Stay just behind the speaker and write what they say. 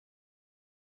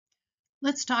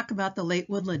Let's talk about the late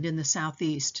woodland in the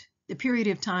southeast, the period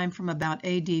of time from about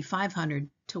AD 500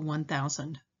 to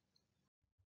 1000.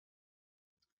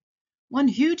 One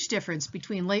huge difference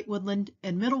between late woodland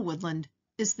and middle woodland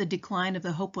is the decline of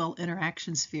the Hopewell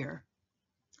interaction sphere.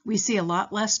 We see a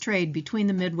lot less trade between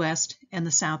the Midwest and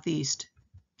the Southeast.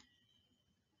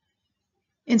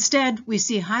 Instead, we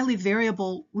see highly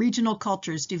variable regional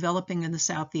cultures developing in the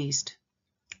Southeast.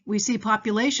 We see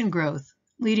population growth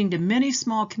leading to many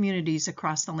small communities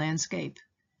across the landscape.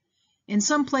 In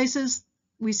some places,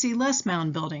 we see less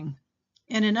mound building,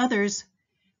 and in others,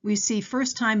 we see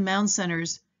first-time mound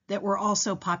centers that were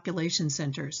also population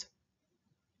centers.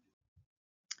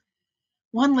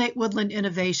 One late woodland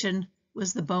innovation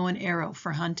was the bow and arrow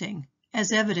for hunting,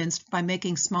 as evidenced by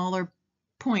making smaller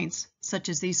points, such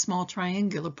as these small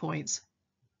triangular points.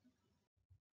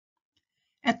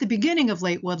 At the beginning of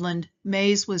late woodland,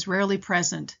 maize was rarely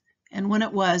present, and when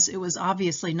it was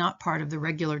obviously not part of the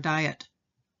regular diet.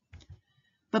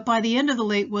 But by the end of the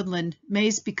late woodland,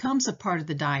 maize becomes a part of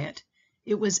the diet.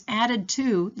 It was added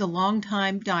to the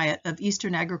long-time diet of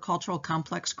Eastern agricultural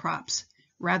complex crops,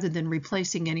 rather than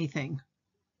replacing anything.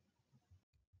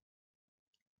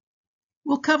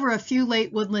 We'll cover a few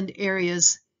late woodland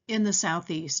areas in the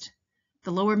southeast.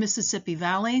 The lower Mississippi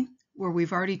Valley, where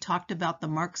we've already talked about the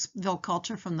Marksville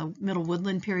culture from the middle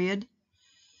woodland period.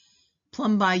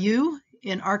 Plum Bayou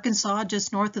in Arkansas,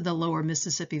 just north of the lower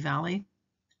Mississippi Valley.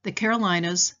 The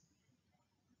Carolinas,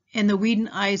 and the Weeden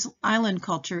Island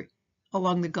culture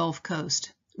along the Gulf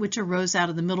Coast, which arose out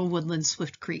of the middle woodland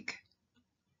Swift Creek.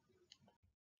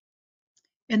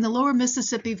 In the lower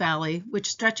Mississippi Valley,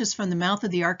 which stretches from the mouth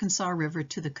of the Arkansas River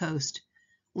to the coast,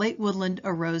 late woodland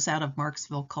arose out of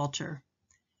Marksville culture.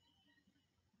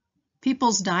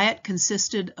 People's diet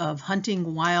consisted of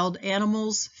hunting wild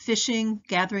animals, fishing,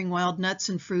 gathering wild nuts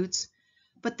and fruits,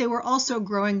 but they were also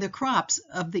growing the crops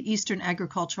of the Eastern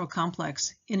agricultural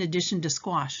complex, in addition to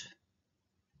squash.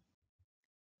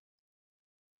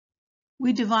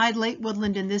 We divide late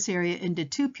woodland in this area into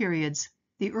two periods,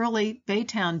 the early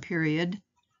Baytown period,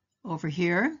 over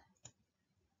here,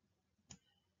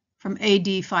 from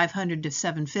AD 500 to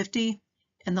 750,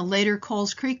 and the later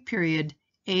Coles Creek period,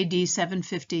 AD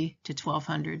 750 to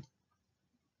 1200.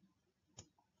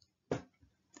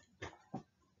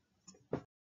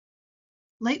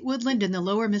 Late woodland in the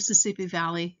lower Mississippi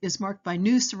Valley is marked by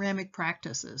new ceramic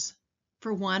practices.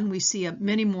 For one, we see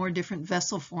many more different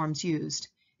vessel forms used,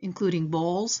 including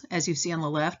bowls, as you see on the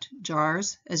left,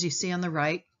 jars, as you see on the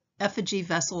right, effigy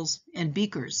vessels, and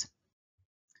beakers.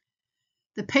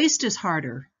 The paste is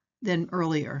harder than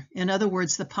earlier. In other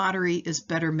words, the pottery is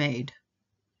better made.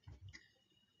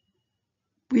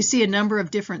 We see a number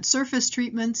of different surface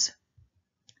treatments,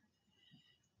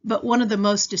 but one of the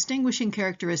most distinguishing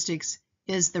characteristics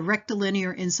is the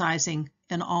rectilinear incising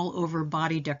and all-over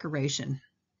body decoration.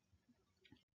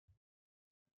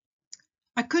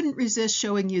 I couldn't resist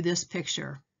showing you this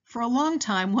picture. For a long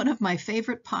time, one of my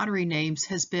favorite pottery names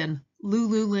has been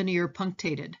Lulu Linear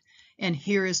Punctated, and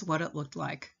here is what it looked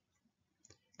like.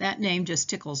 That name just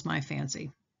tickles my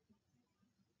fancy.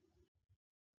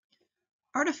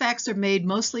 Artifacts are made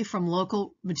mostly from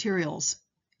local materials,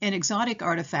 and exotic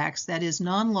artifacts, that is,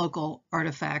 non-local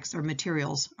artifacts or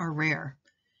materials, are rare.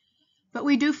 But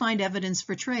we do find evidence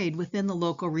for trade within the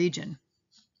local region.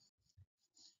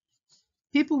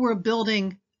 People were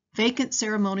building vacant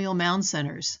ceremonial mound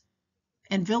centers,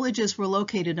 and villages were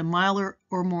located a mile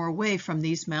or more away from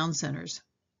these mound centers.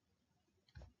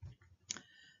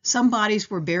 Some bodies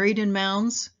were buried in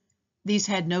mounds. These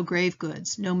had no grave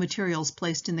goods, no materials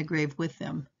placed in the grave with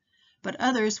them, but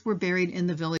others were buried in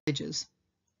the villages.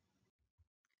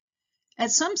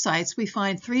 At some sites, we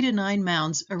find 3 to 9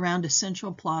 mounds around a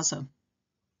central plaza.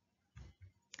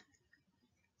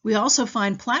 We also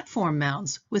find platform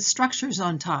mounds with structures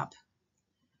on top.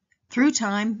 Through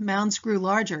time, mounds grew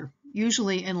larger,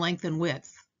 usually in length and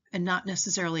width, and not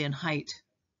necessarily in height.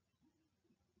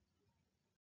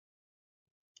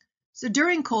 So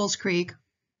during Coles Creek,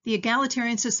 the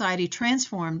egalitarian society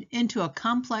transformed into a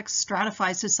complex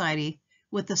stratified society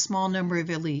with a small number of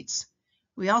elites.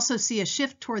 We also see a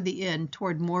shift toward the end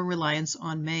toward more reliance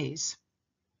on maize.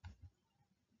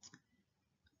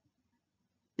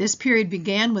 This period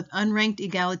began with unranked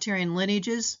egalitarian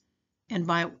lineages, and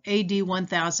by AD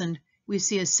 1000, we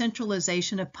see a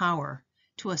centralization of power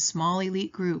to a small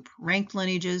elite group, ranked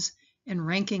lineages, and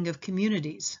ranking of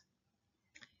communities.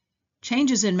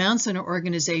 Changes in mound center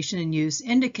organization and use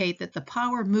indicate that the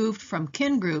power moved from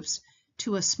kin groups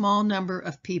to a small number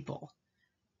of people.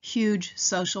 Huge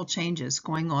social changes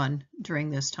going on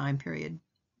during this time period.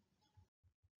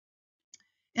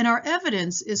 And our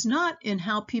evidence is not in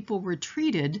how people were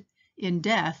treated in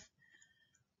death.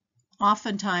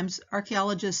 Oftentimes,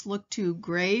 archaeologists look to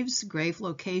graves, grave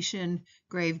location,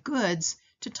 grave goods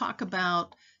to talk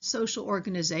about social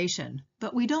organization,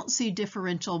 but we don't see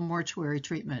differential mortuary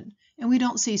treatment, and we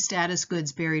don't see status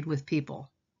goods buried with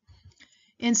people.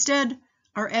 Instead,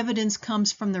 our evidence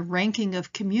comes from the ranking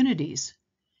of communities.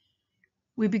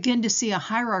 We begin to see a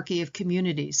hierarchy of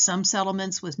communities, some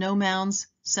settlements with no mounds,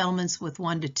 settlements with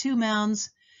 1 to 2 mounds,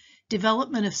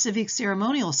 development of civic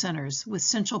ceremonial centers with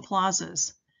central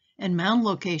plazas, and mound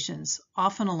locations,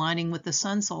 often aligning with the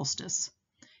sun solstice,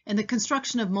 and the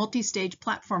construction of multi-stage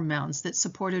platform mounds that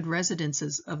supported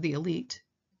residences of the elite.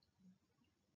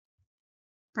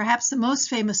 Perhaps the most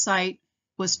famous site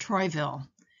was Troyville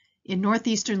in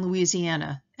northeastern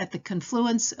Louisiana at the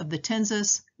confluence of the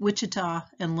Tensas, Wichita,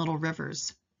 and Little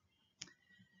Rivers.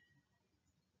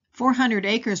 400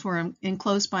 acres were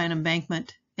enclosed by an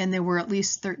embankment, and there were at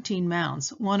least 13 mounds,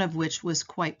 one of which was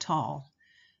quite tall.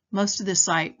 Most of the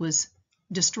site was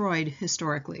destroyed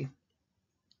historically.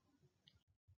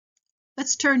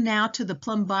 Let's turn now to the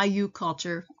Plum Bayou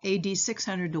culture, AD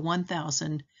 600 to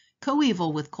 1000,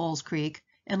 coeval with Coles Creek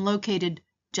and located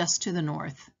just to the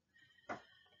north.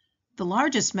 The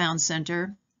largest mound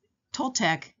center,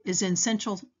 Toltec, is in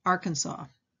central Arkansas.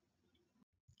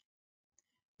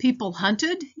 People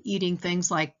hunted, eating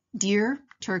things like deer,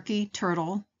 turkey,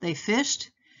 turtle. They fished,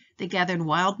 they gathered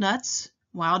wild nuts,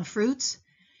 wild fruits,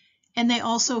 and they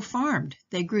also farmed.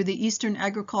 They grew the Eastern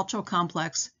Agricultural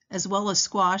Complex, as well as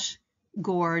squash,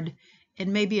 gourd,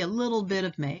 and maybe a little bit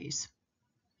of maize.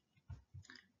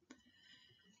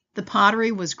 The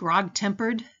pottery was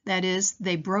grog-tempered. That is,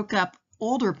 they broke up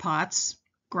older pots,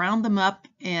 ground them up,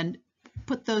 and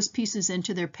put those pieces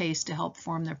into their paste to help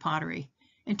form their pottery.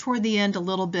 And toward the end, a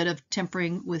little bit of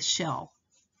tempering with shell.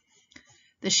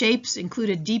 The shapes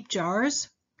included deep jars,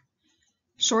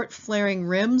 short flaring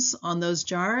rims on those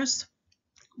jars,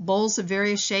 bowls of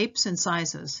various shapes and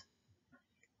sizes.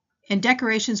 And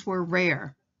decorations were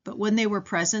rare, but when they were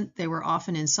present, they were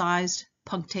often incised,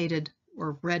 punctated,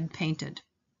 or red painted.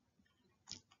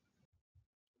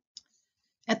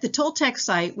 At the Toltec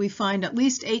site, we find at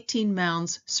least 18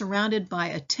 mounds surrounded by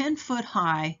a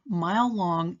 10-foot-high,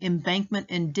 mile-long embankment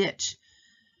and ditch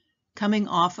coming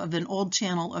off of an old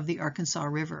channel of the Arkansas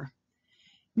River.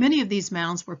 Many of these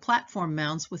mounds were platform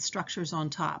mounds with structures on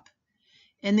top,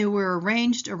 and they were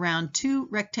arranged around 2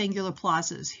 rectangular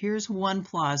plazas. Here's one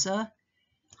plaza,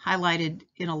 highlighted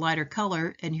in a lighter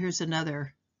color, and here's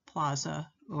another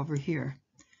plaza over here.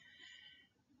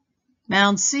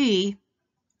 Mound C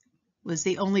was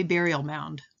the only burial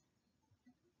mound.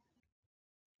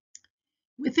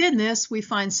 Within this, we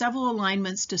find several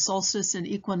alignments to solstice and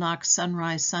equinox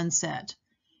sunrise sunset,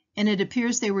 and it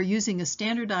appears they were using a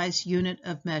standardized unit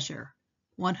of measure,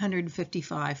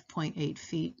 155.8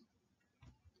 feet.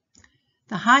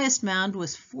 The highest mound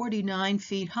was 49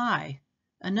 feet high.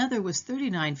 Another was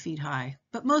 39 feet high,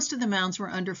 but most of the mounds were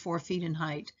under 4 feet in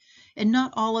height, and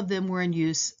not all of them were in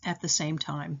use at the same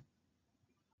time.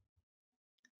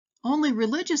 Only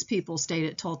religious people stayed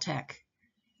at Toltec.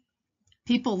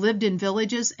 People lived in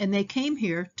villages and they came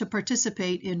here to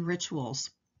participate in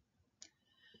rituals.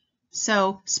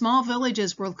 So, small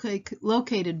villages were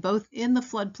located both in the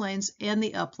floodplains and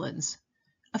the uplands.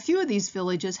 A few of these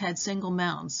villages had single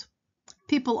mounds.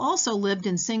 People also lived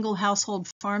in single household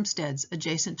farmsteads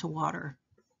adjacent to water.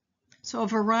 So, a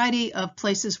variety of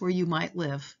places where you might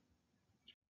live.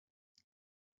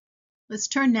 Let's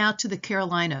turn now to the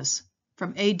Carolinas,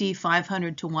 from AD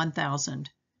 500 to 1000.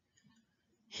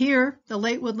 Here, the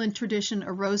late woodland tradition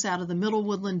arose out of the middle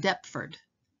woodland Deptford.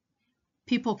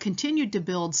 People continued to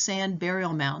build sand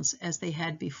burial mounds as they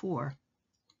had before.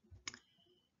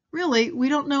 Really, we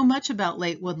don't know much about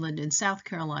late woodland in South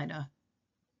Carolina.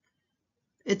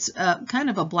 It's kind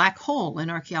of a black hole in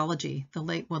archaeology, the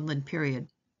late woodland period.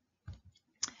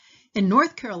 In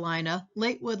North Carolina,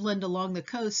 late woodland along the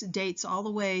coast dates all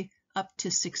the way up to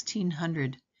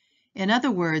 1600. In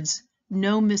other words,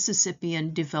 no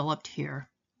Mississippian developed here,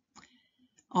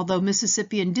 although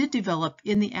Mississippian did develop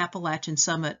in the Appalachian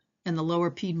Summit and the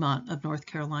lower Piedmont of North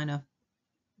Carolina.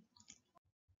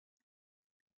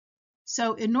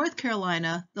 So in North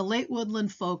Carolina, the late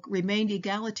woodland folk remained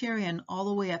egalitarian all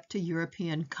the way up to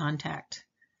European contact.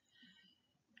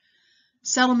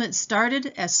 Settlements started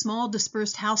as small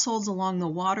dispersed households along the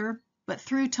water, but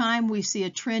through time we see a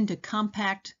trend to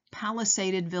compact,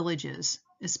 palisaded villages,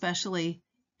 especially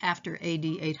after AD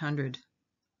 800.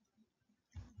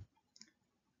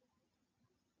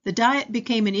 The diet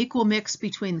became an equal mix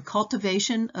between the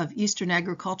cultivation of Eastern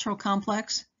Agricultural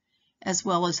Complex as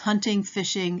well as hunting,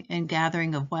 fishing, and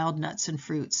gathering of wild nuts and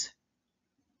fruits.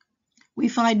 We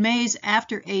find maize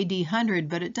after AD 100,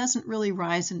 but it doesn't really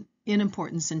rise in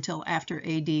importance until after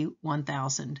AD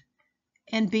 1000.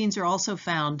 And beans are also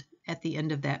found at the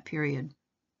end of that period.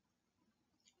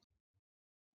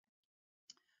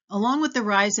 Along with the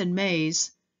rise in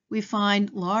maize, we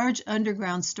find large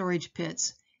underground storage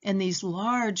pits and these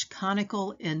large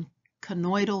conical and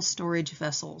conoidal storage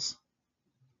vessels.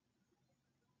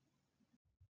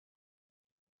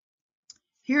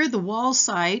 Here, the Wall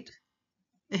site,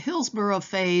 the Hillsborough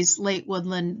Phase, Late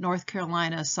Woodland, North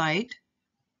Carolina site,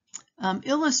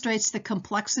 illustrates the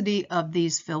complexity of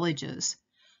these villages.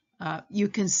 You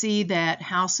can see that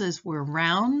houses were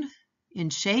round in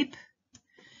shape,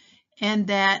 and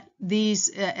that these,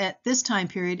 at this time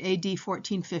period, AD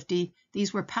 1450,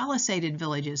 these were palisaded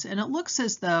villages. And it looks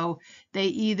as though they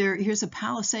either, here's a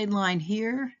palisade line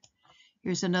here,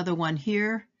 here's another one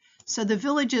here. So the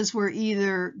villages were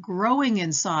either growing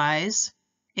in size,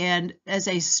 and as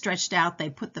they stretched out, they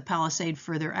put the palisade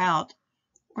further out,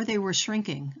 or they were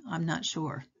shrinking, I'm not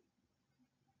sure.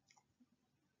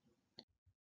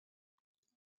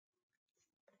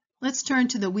 Let's turn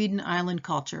to the Weeden Island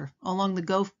culture along the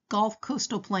Gulf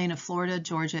coastal plain of Florida,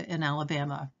 Georgia, and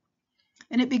Alabama.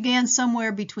 And it began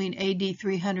somewhere between AD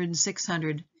 300 and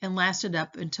 600 and lasted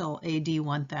up until AD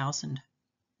 1000.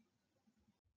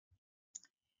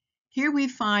 Here we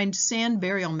find sand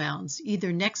burial mounds,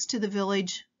 either next to the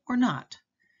village or not.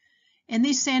 And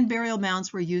these sand burial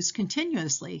mounds were used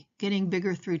continuously, getting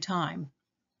bigger through time.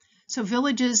 So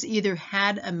villages either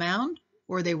had a mound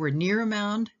or they were near a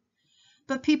mound.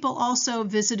 But people also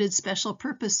visited special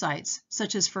purpose sites,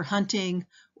 such as for hunting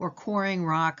or quarrying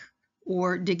rock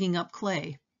or digging up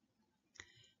clay.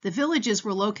 The villages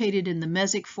were located in the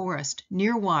mesic forest,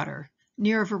 near water,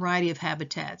 near a variety of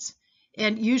habitats,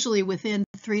 and usually within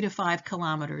 3 to 5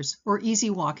 kilometers or easy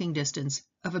walking distance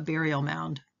of a burial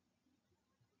mound.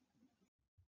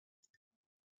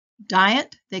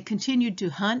 Diet: they continued to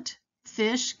hunt,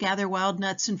 fish, gather wild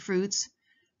nuts and fruits,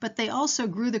 but they also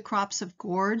grew the crops of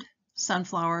gourd,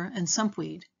 sunflower, and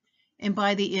sumpweed, and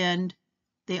by the end,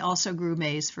 they also grew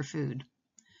maize for food.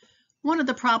 One of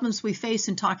the problems we face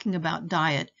in talking about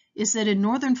diet is that in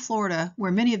northern Florida,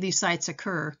 where many of these sites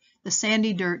occur, the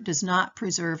sandy dirt does not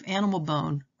preserve animal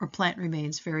bone or plant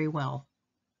remains very well.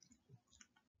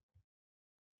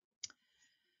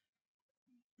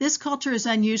 This culture is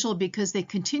unusual because they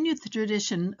continued the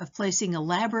tradition of placing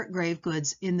elaborate grave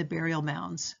goods in the burial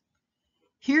mounds.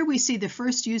 Here we see the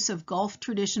first use of Gulf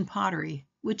tradition pottery,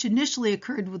 which initially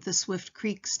occurred with the Swift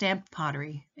Creek stamped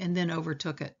pottery and then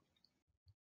overtook it.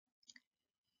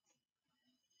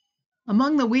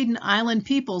 Among the Weeden Island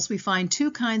peoples, we find two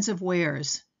kinds of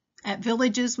wares. At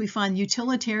villages, we find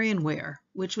utilitarian ware,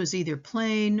 which was either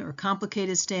plain or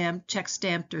complicated stamped, check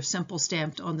stamped, or simple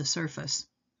stamped on the surface.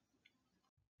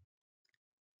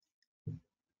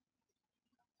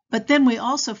 But then we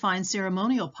also find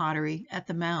ceremonial pottery at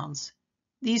the mounds.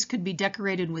 These could be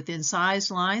decorated with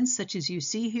incised lines, such as you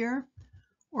see here,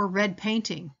 or red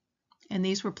painting, and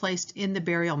these were placed in the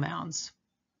burial mounds.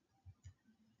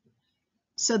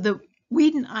 So the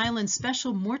Weeden Island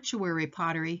special mortuary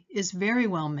pottery is very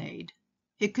well made.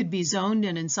 It could be zoned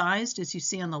and incised, as you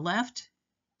see on the left.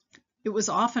 It was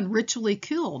often ritually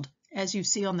killed, as you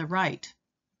see on the right.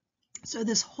 So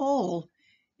this hole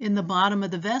in the bottom of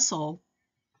the vessel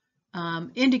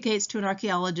indicates to an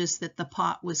archaeologist that the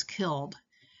pot was killed.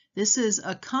 This is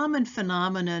a common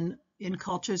phenomenon in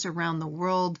cultures around the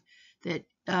world that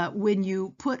when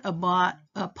you put a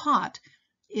pot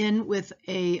in with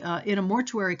in a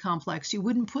mortuary complex, you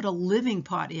wouldn't put a living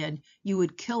pot in, you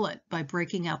would kill it by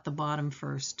breaking out the bottom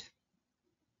first.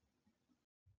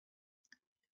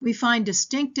 We find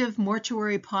distinctive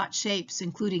mortuary pot shapes,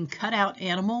 including cutout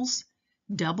animals,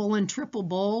 double and triple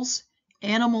bowls,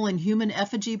 animal and human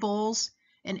effigy bowls,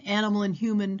 and animal and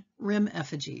human rim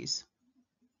effigies.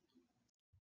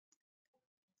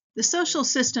 The social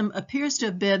system appears to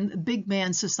have been a big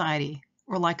man society,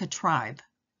 or like a tribe.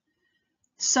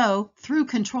 So, through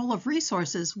control of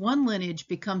resources, one lineage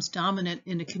becomes dominant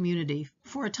in a community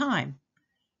for a time,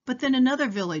 but then another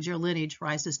village or lineage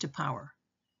rises to power.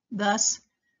 Thus,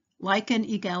 like in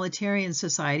egalitarian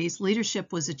societies,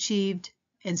 leadership was achieved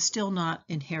and still not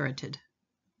inherited.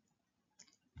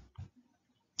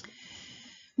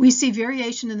 We see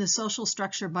variation in the social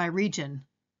structure by region,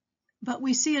 but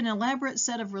we see an elaborate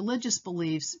set of religious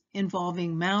beliefs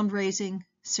involving mound raising,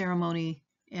 ceremony,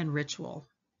 and ritual.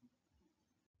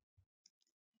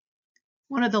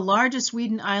 One of the largest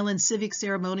Weeden Island civic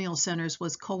ceremonial centers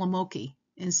was Kolomoki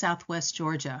in southwest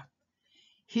Georgia.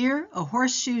 Here, a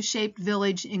horseshoe-shaped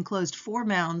village enclosed 4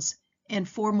 mounds, and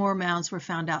 4 more mounds were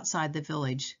found outside the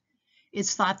village.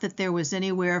 It's thought that there was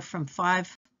anywhere from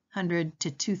 500 to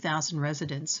 2,000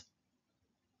 residents.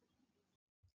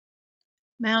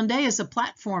 Mound A is a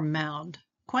platform mound,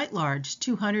 quite large,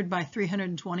 200 by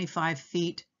 325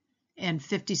 feet and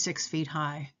 56 feet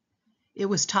high. It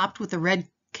was topped with a red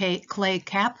clay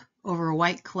cap over a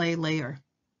white clay layer.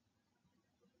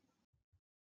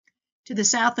 To the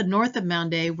south and north of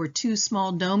Mound A were 2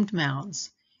 small domed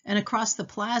mounds, and across the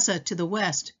plaza to the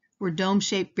west were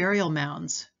dome-shaped burial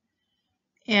mounds,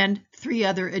 and 3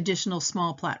 other additional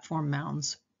small platform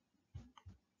mounds.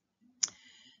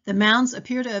 The mounds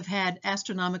appear to have had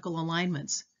astronomical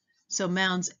alignments. So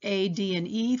mounds A, D, and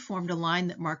E formed a line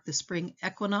that marked the spring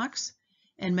equinox,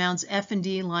 and mounds F and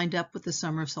D lined up with the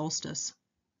summer solstice.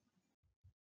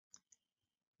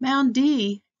 Mound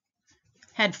D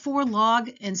had 4 log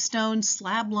and stone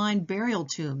slab-lined burial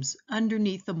tombs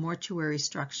underneath the mortuary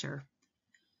structure.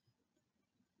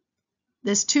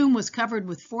 This tomb was covered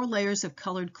with 4 layers of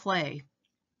colored clay.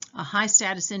 A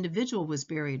high-status individual was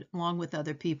buried along with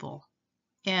other people.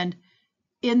 And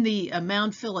in the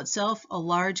mound fill itself, a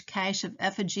large cache of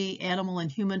effigy, animal,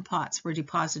 and human pots were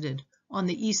deposited on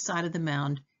the east side of the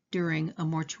mound during a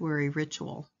mortuary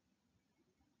ritual.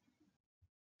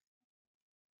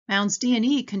 Mounds D and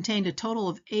E contained a total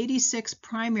of 86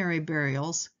 primary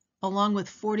burials, along with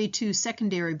 42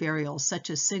 secondary burials, such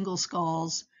as single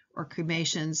skulls or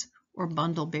cremations or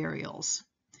bundle burials.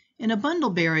 In a bundle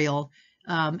burial,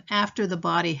 after the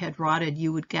body had rotted,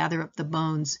 you would gather up the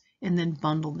bones and then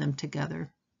bundle them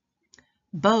together.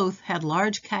 Both had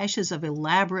large caches of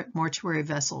elaborate mortuary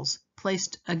vessels,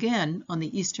 placed again on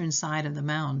the eastern side of the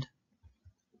mound.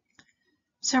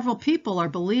 Several people are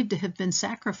believed to have been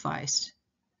sacrificed.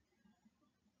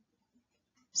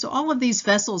 So all of these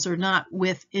vessels are not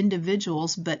with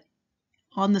individuals, but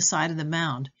on the side of the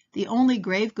mound. The only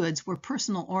grave goods were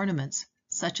personal ornaments,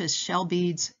 such as shell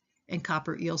beads and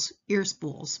copper ear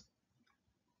spools.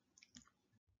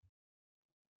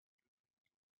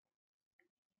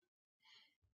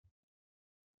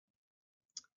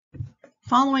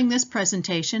 Following this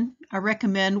presentation, I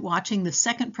recommend watching the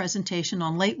second presentation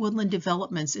on late woodland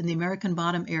developments in the American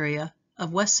Bottom area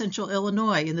of west central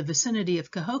Illinois in the vicinity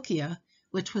of Cahokia,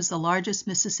 which was the largest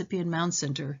Mississippian mound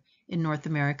center in North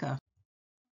America.